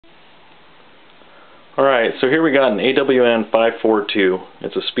Alright, so here we got an AWN 542.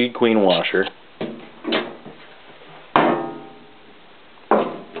 It's a Speed Queen washer.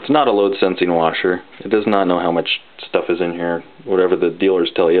 It's not a load sensing washer. It does not know how much stuff is in here. Whatever the dealers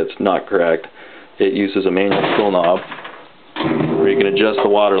tell you, it's not correct. It uses a manual fill knob where you can adjust the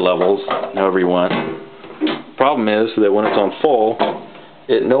water levels however you want. Problem is that when it's on full,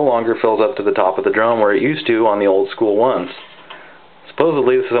 it no longer fills up to the top of the drum where it used to on the old school ones.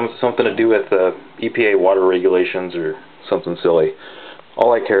 Supposedly this is something to do with EPA water regulations or something silly.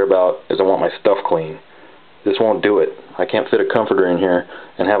 All I care about is I want my stuff clean. This won't do it. I can't fit a comforter in here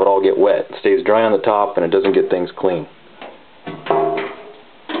and have it all get wet. It stays dry on the top and it doesn't get things clean.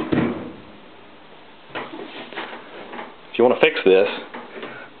 If you want to fix this,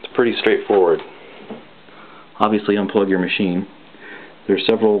 it's pretty straightforward. Obviously unplug your machine. There's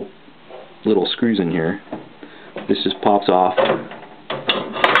several little screws in here. This just pops off.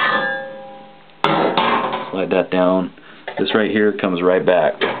 Slide that down. This right here comes right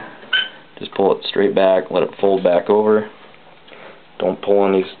back. Just pull it straight back, let it fold back over. Don't pull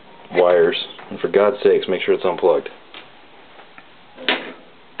on these wires. And for God's sakes, make sure it's unplugged.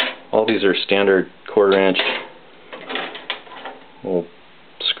 All these are standard 1/4 inch little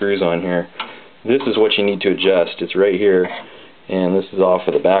screws on here. This is what you need to adjust. It's right here. And this is off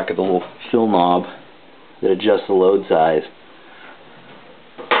of the back of the little fill knob that adjusts the load size.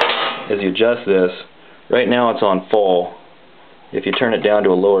 As you adjust this, right now it's on full. If you turn it down to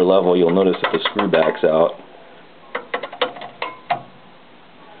a lower level, you'll notice that the screw backs out.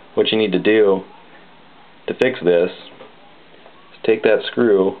 What you need to do to fix this is take that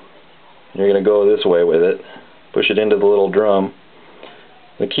screw, and you're going to go this way with it, push it into the little drum.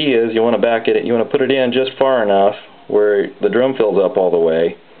 The key is you want to put it in just far enough where the drum fills up all the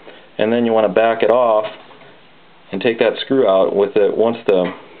way, and then you want to back it off and take that screw out with it once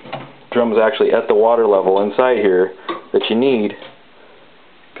the drum is actually at the water level inside here that you need.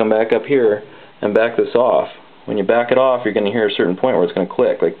 Come back up here and back this off. When you back it off, you're going to hear a certain point where it's going to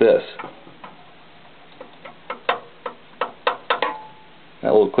click like this.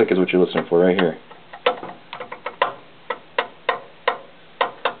 That little click is what you're listening for right here.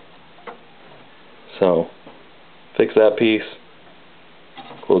 So, fix that piece,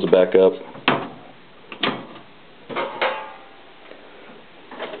 close it back up.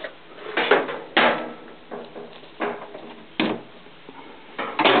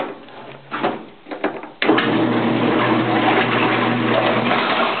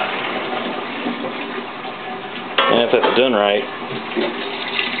 And if that's done right,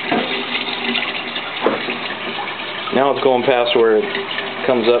 now it's going past where it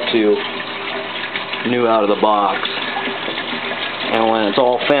comes up to new out of the box. And when it's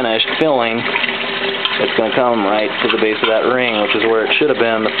all finished filling, it's going to come right to the base of that ring, which is where it should have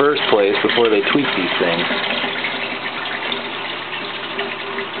been in the first place before they tweaked these things.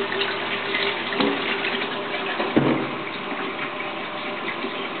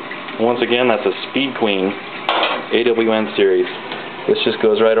 Once again, that's a Speed Queen AWN series. This just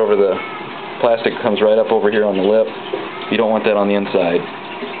goes right over the plastic, comes right up over here on the lip. You don't want that on the inside.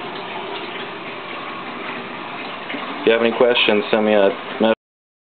 If you have any questions, send me a message.